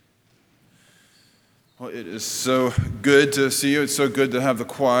Well, it is so good to see you. It's so good to have the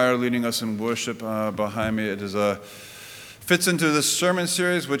choir leading us in worship behind me. It is fits into this sermon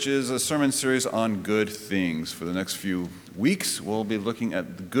series, which is a sermon series on good things. For the next few weeks, we'll be looking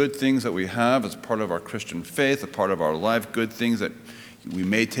at the good things that we have as part of our Christian faith, a part of our life, good things that we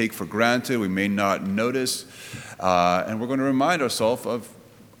may take for granted, we may not notice, and we're going to remind ourselves of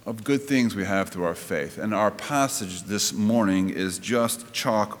good things we have through our faith. And our passage this morning is just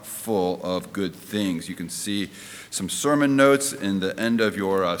chock full of good things. You can see some sermon notes in the end of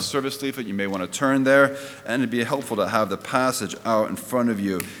your service leaflet. You may want to turn there, and it'd be helpful to have the passage out in front of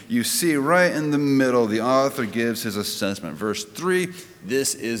you. You see right in the middle, the author gives his assessment. Verse 3,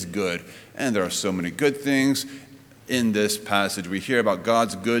 this is good. And there are so many good things in this passage. We hear about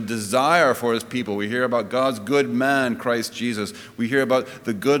God's good desire for his people. We hear about God's good man, Christ Jesus. We hear about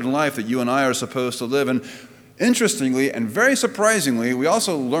the good life that you and I are supposed to live. And interestingly and very surprisingly, we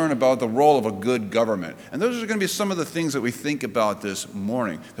also learn about the role of a good government. And those are going to be some of the things that we think about this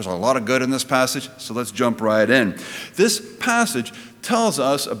morning. There's a lot of good in this passage, so let's jump right in. This passage tells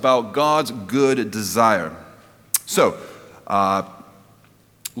us about God's good desire. So,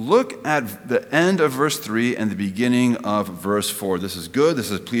 look at the end of verse 3 and the beginning of verse 4. This is good.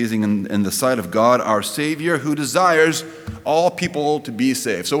 This is pleasing in the sight of God, our Savior, who desires all people to be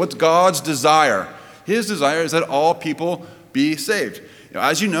saved. So what's God's desire? His desire is that all people be saved.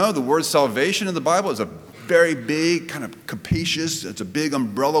 As you know, the word salvation in the Bible is a very big, kind of capacious, it's a big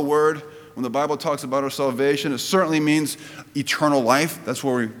umbrella word. When the Bible talks about our salvation, it certainly means eternal life. That's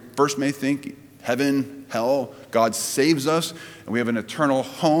where we first may think heaven, hell. God saves us, and we have an eternal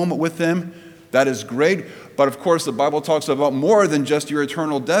home with him. That is great. But of course, the Bible talks about more than just your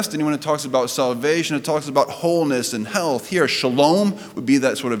eternal destiny. When it talks about salvation, it talks about wholeness and health. Here, shalom would be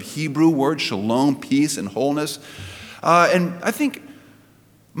that sort of Hebrew word, shalom, peace and wholeness. And I think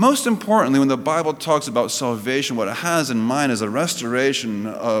most importantly, when the Bible talks about salvation, what it has in mind is a restoration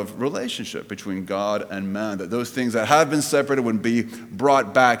of relationship between God and man, that those things that have been separated would be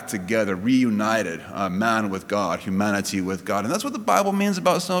brought back together, reunited, man with God, humanity with God. And that's what the Bible means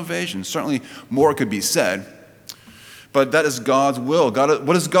about salvation. Certainly more could be said, but that is God's will.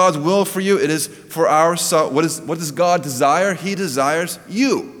 What is God's will for you? It is for our what does God desire? He desires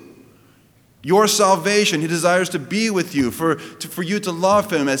you. Your salvation. He desires to be with you, for you to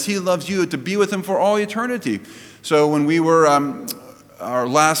love him as he loves you, to be with him for all eternity. So when we were, our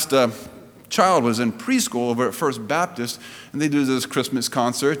last child was in preschool over at First Baptist, and they do this Christmas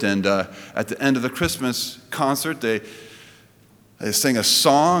concert, and at the end of the Christmas concert, they sang a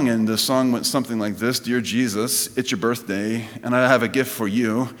song, and the song went something like this: Dear Jesus, it's your birthday, and I have a gift for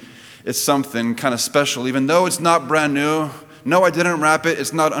you. It's something kind of special, even though it's not brand new. No, I didn't wrap it.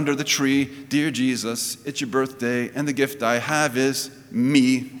 It's not under the tree. Dear Jesus, it's your birthday, and the gift I have is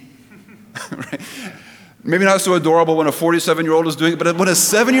me. Right? Maybe not so adorable when a 47-year-old is doing it, but when a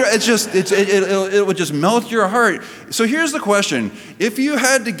 7-year-old, it would just melt your heart. So here's the question. If you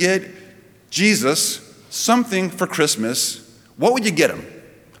had to get Jesus something for Christmas, what would you get him?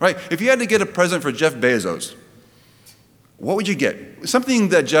 Right? If you had to get a present for Jeff Bezos, what would you get? Something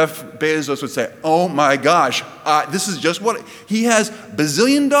that Jeff Bezos would say, oh my gosh, this is just what, he has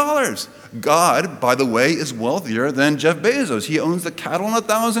bazillion dollars. God, by the way, is wealthier than Jeff Bezos. He owns the cattle on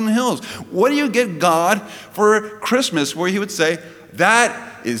 1,000 hills. What do you get God for Christmas where he would say,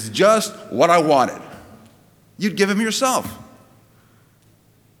 that is just what I wanted? You'd give him yourself.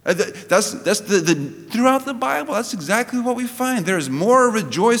 That's throughout the Bible, that's exactly what we find. There is more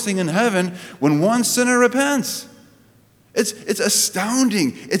rejoicing in heaven when one sinner repents. It's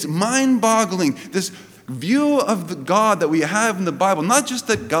astounding. It's mind-boggling. This view of the God that we have in the Bible, not just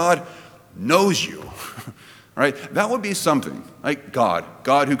that God knows you, right? That would be something, like God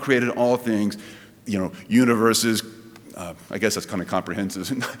who created all things, universes. I guess that's kind of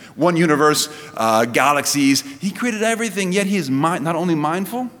comprehensive. One universe, galaxies. He created everything, yet he is not only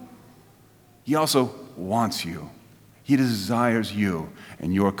mindful, he also wants you. He desires you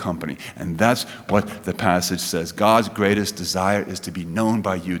and your company. And that's what the passage says. God's greatest desire is to be known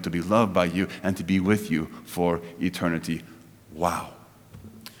by you, to be loved by you, and to be with you for eternity. Wow.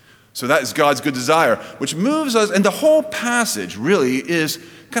 So that is God's good desire, which moves us, and the whole passage really is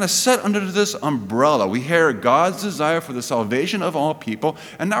kind of set under this umbrella. We hear God's desire for the salvation of all people,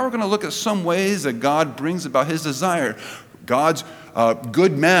 and now we're going to look at some ways that God brings about his desire. God's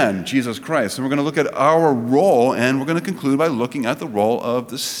good man, Jesus Christ. And we're going to look at our role, and we're going to conclude by looking at the role of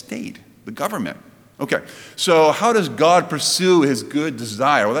the state, the government. Okay, so how does God pursue his good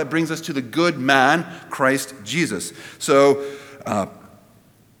desire? Well, that brings us to the good man, Christ Jesus. So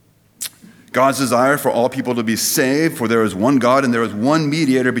God's desire for all people to be saved, for there is one God and there is one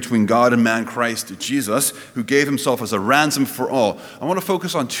mediator between God and man, Christ Jesus, who gave himself as a ransom for all. I want to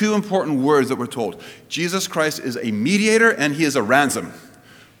focus on two important words that we're told. Jesus Christ is a mediator and he is a ransom.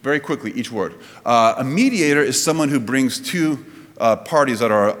 Very quickly, each word. A mediator is someone who brings two parties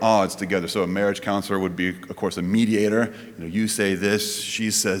that are at odds together. So a marriage counselor would be, of course, a mediator. You say this,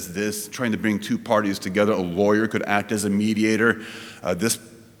 she says this, trying to bring two parties together. A lawyer could act as a mediator. This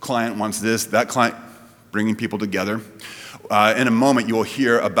client wants this, that client, bringing people together. In a moment, you will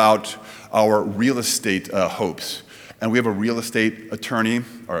hear about our real estate hopes. And we have a real estate attorney,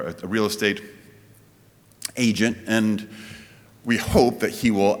 or a real estate agent, and we hope that he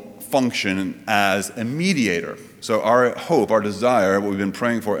will function as a mediator. So our hope, our desire, what we've been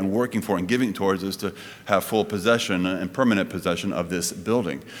praying for and working for and giving towards is to have full possession and permanent possession of this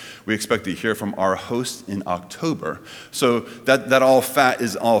building. We expect to hear from our host in October. So that all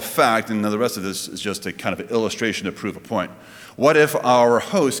is all fact, and the rest of this is just a kind of an illustration to prove a point. What if our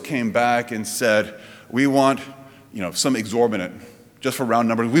host came back and said, we want some exorbitant, just for round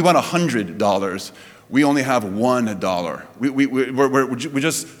numbers, we want $100. We only have $1. We're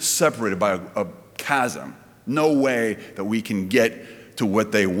just separated by a chasm. No way that we can get to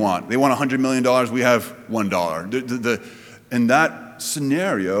what they want. They want $100 million, we have $1. In that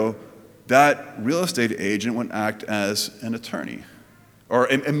scenario, that real estate agent would act as an attorney or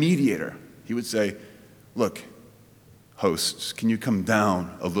a mediator. He would say, look, hosts, can you come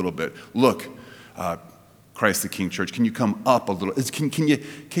down a little bit? Look, Christ the King Church, can you come up a little?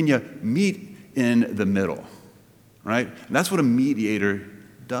 Can you meet in the middle, right? And that's what a mediator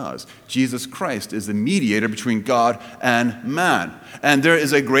does. Jesus Christ is the mediator between God and man. And there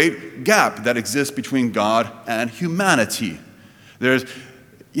is a great gap that exists between God and humanity. There's,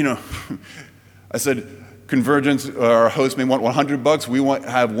 I said, Convergence, our host may want $100. We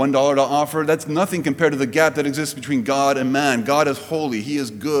have $1 to offer. That's nothing compared to the gap that exists between God and man. God is holy. He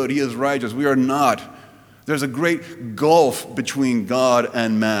is good. He is righteous. We are not. There's a great gulf between God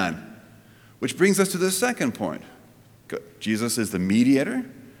and man. Which brings us to the second point. Jesus is the mediator,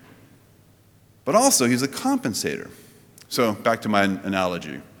 but also he's a compensator. So back to my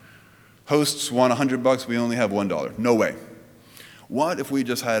analogy. Hosts want $100, we only have $1. No way. What if we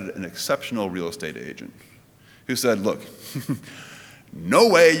just had an exceptional real estate agent who said, look, no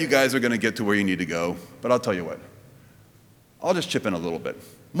way you guys are going to get to where you need to go, but I'll tell you what, I'll just chip in a little bit.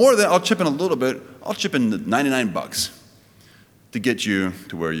 More than I'll chip in a little bit, I'll chip in $99 to get you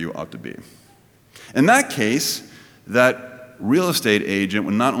to where you ought to be. In that case, that real estate agent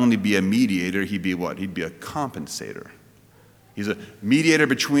would not only be a mediator, he'd be what? He'd be a compensator. He's a mediator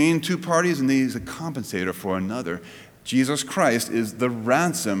between two parties, and then he's a compensator for another. Jesus Christ is the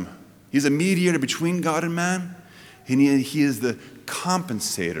ransom. He's a mediator between God and man, and he is the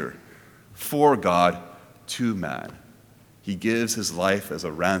compensator for God to man. He gives his life as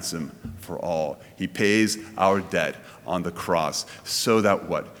a ransom for all. He pays our debt on the cross so that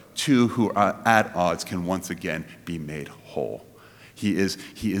what? Two who are at odds can once again be made whole. He is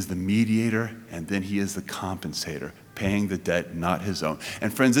the mediator, and then he is the compensator, paying the debt, not his own.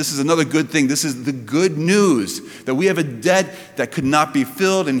 And friends, this is another good thing. This is the good news, that we have a debt that could not be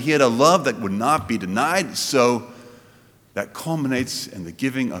filled, and he had a love that would not be denied. So that culminates in the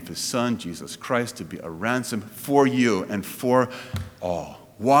giving of his son, Jesus Christ, to be a ransom for you and for all.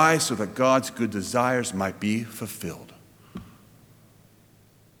 Why? So that God's good desires might be fulfilled.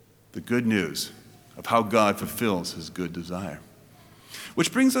 The good news of how God fulfills his good desire.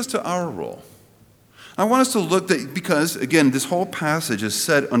 Which brings us to our role. I want us to look at, because, again, this whole passage is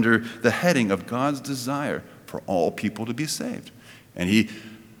set under the heading of God's desire for all people to be saved. And he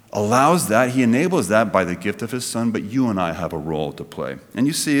allows that, he enables that by the gift of his son, but you and I have a role to play. And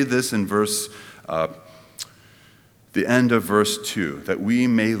you see this in the end of verse 2, that we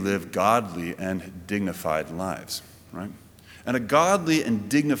may live godly and dignified lives, right? And a godly and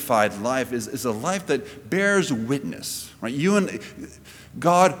dignified life is a life that bears witness, right? You and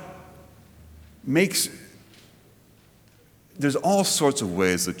God there's all sorts of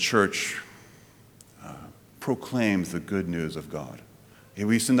ways the church proclaims the good news of God.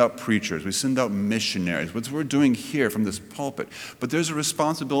 We send out preachers, we send out missionaries, what we're doing here from this pulpit. But there's a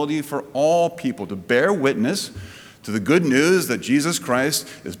responsibility for all people to bear witness to the good news that Jesus Christ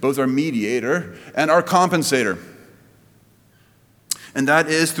is both our mediator and our compensator. And that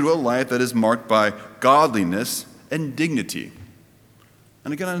is through a life that is marked by godliness and dignity.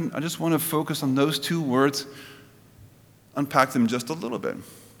 And again, I just want to focus on those two words, unpack them just a little bit.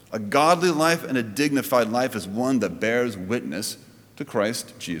 A godly life and a dignified life is one that bears witness to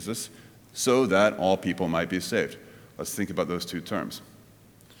Christ Jesus so that all people might be saved. Let's think about those two terms.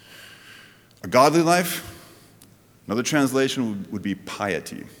 A godly life, another translation would be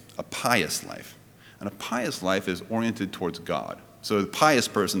piety, a pious life. And a pious life is oriented towards God. So the pious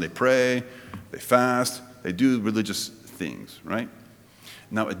person, they pray, they fast, they do religious things, right?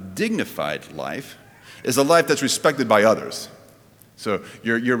 Now, a dignified life is a life that's respected by others. So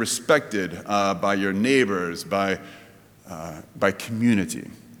you're respected by your neighbors, by community.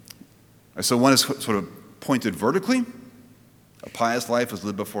 So one is sort of pointed vertically. A pious life is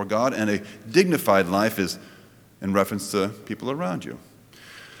lived before God, and a dignified life is in reference to people around you.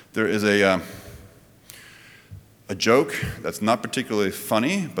 There is a joke that's not particularly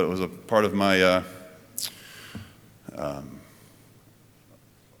funny, but it was a part of my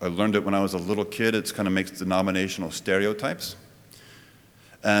I learned it when I was a little kid. It kind of makes denominational stereotypes.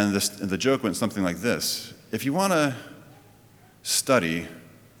 And the joke went something like this. If you want to study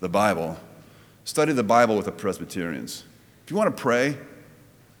the Bible with the Presbyterians. If you want to pray,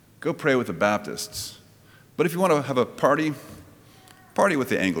 go pray with the Baptists. But if you want to have a party with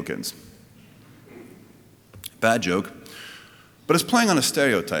the Anglicans. Bad joke. But it's playing on a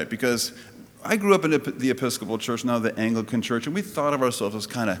stereotype because I grew up in the Episcopal Church, now the Anglican Church, and we thought of ourselves as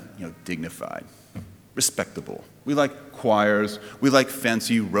kind of, dignified, respectable. We like choirs. We like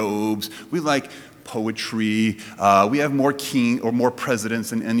fancy robes. We like poetry. We have more king or more presidents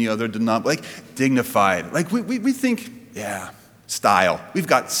than any other denomination. Like dignified. Like we think, style. We've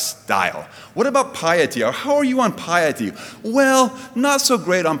got style. What about piety? Or how are you on piety? Well, not so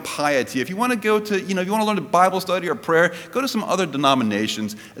great on piety. If you want to go to, if you want to learn a Bible study or prayer, go to some other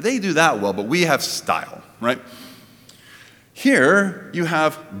denominations. They do that well, but we have style, right? Here, you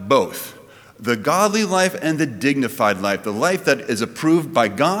have both. The godly life and the dignified life. The life that is approved by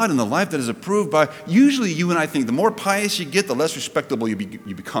God and the life that is approved by, usually you and I think the more pious you get, the less respectable you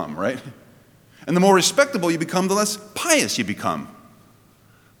become, right? And the more respectable you become, the less pious you become.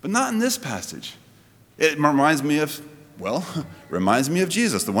 But not in this passage. It reminds me of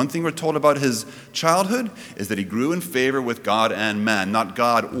Jesus. The one thing we're told about his childhood is that he grew in favor with God and man, not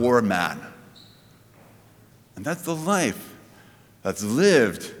God or man. And that's the life that's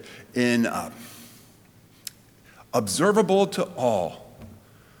lived in observable to all.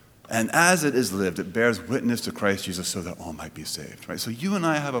 And as it is lived, it bears witness to Christ Jesus so that all might be saved. Right? So you and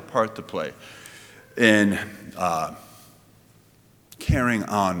I have a part to play in carrying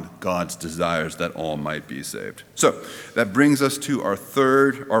on God's desires that all might be saved. So that brings us to our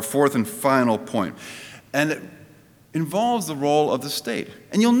fourth and final point. And it involves the role of the state.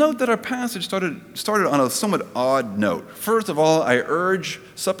 And you'll note that our passage started on a somewhat odd note. First of all, I urge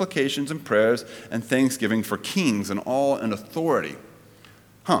supplications and prayers and thanksgiving for kings and all in authority.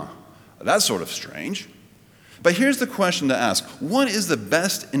 That's sort of strange. But here's the question to ask. What is the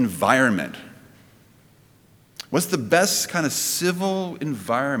best environment? What's the best kind of civil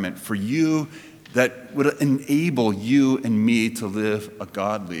environment for you that would enable you and me to live a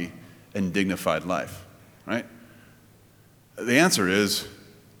godly and dignified life, right? The answer is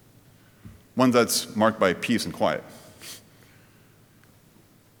one that's marked by peace and quiet.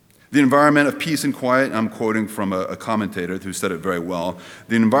 The environment of peace and quiet, I'm quoting from a commentator who said it very well,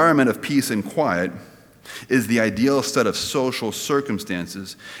 the environment of peace and quiet is the ideal set of social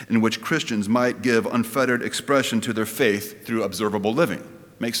circumstances in which Christians might give unfettered expression to their faith through observable living.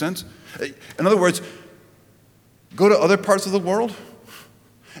 Make sense? In other words, go to other parts of the world,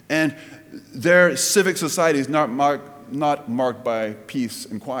 and their civic society is not marked by peace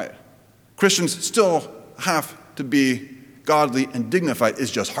and quiet. Christians still have to be godly and dignified.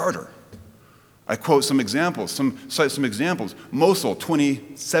 It's just harder. I quote some examples, cite some examples. Mosul,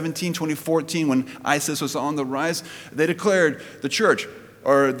 2017, 2014, when ISIS was on the rise, they declared the church,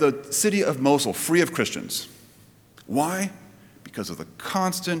 or the city of Mosul, free of Christians. Why? Because of the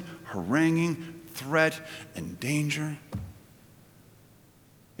constant haranguing, threat, and danger.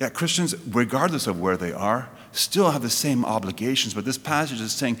 Yeah, Christians, regardless of where they are, still have the same obligations, but this passage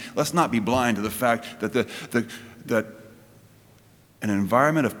is saying, let's not be blind to the fact that that an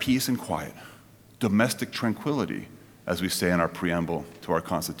environment of peace and quiet, domestic tranquility, as we say in our preamble to our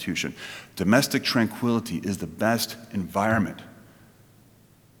Constitution. Domestic tranquility is the best environment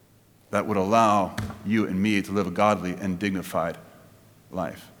that would allow you and me to live a godly and dignified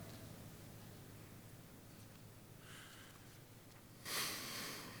life.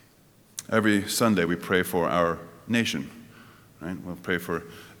 Every Sunday we pray for our nation, right? We'll pray for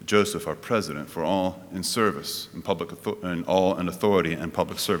Joseph, our president, for all in service, and all in authority and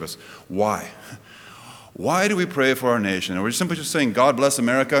public service. Why? Why do we pray for our nation? And we're simply just saying, God bless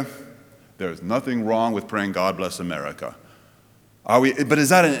America? There's nothing wrong with praying, God bless America. But is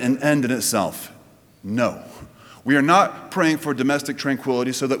that an end in itself? No. We are not praying for domestic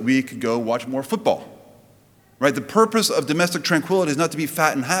tranquility so that we could go watch more football. Right? The purpose of domestic tranquility is not to be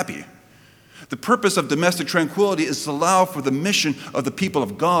fat and happy. The purpose of domestic tranquility is to allow for the mission of the people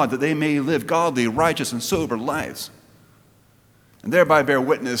of God that they may live godly, righteous, and sober lives, and thereby bear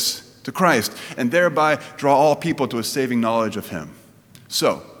witness to Christ, and thereby draw all people to a saving knowledge of Him.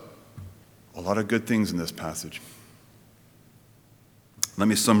 So, a lot of good things in this passage. Let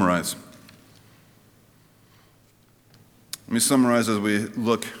me summarize. Let me summarize as we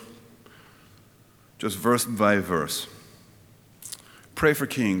look just verse by verse. Pray for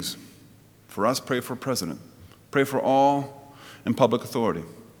kings. For us, pray for president. Pray for all in public authority.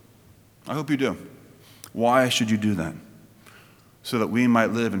 I hope you do. Why should you do that? So that we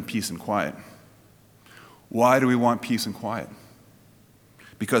might live in peace and quiet. Why do we want peace and quiet?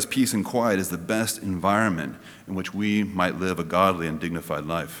 Because peace and quiet is the best environment in which we might live a godly and dignified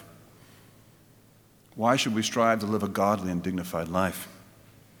life. Why should we strive to live a godly and dignified life?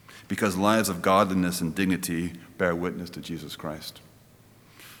 Because lives of godliness and dignity bear witness to Jesus Christ.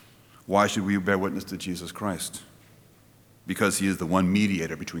 Why should we bear witness to Jesus Christ? Because He is the one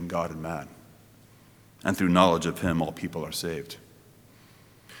mediator between God and man. And through knowledge of Him, all people are saved.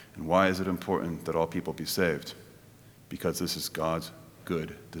 And why is it important that all people be saved? Because this is God's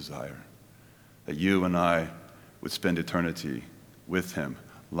good desire. That you and I would spend eternity with Him,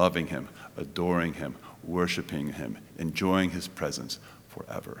 loving Him, adoring Him, worshiping Him, enjoying His presence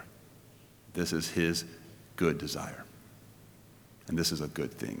forever. This is His good desire. And this is a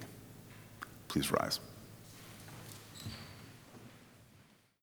good thing. Please rise.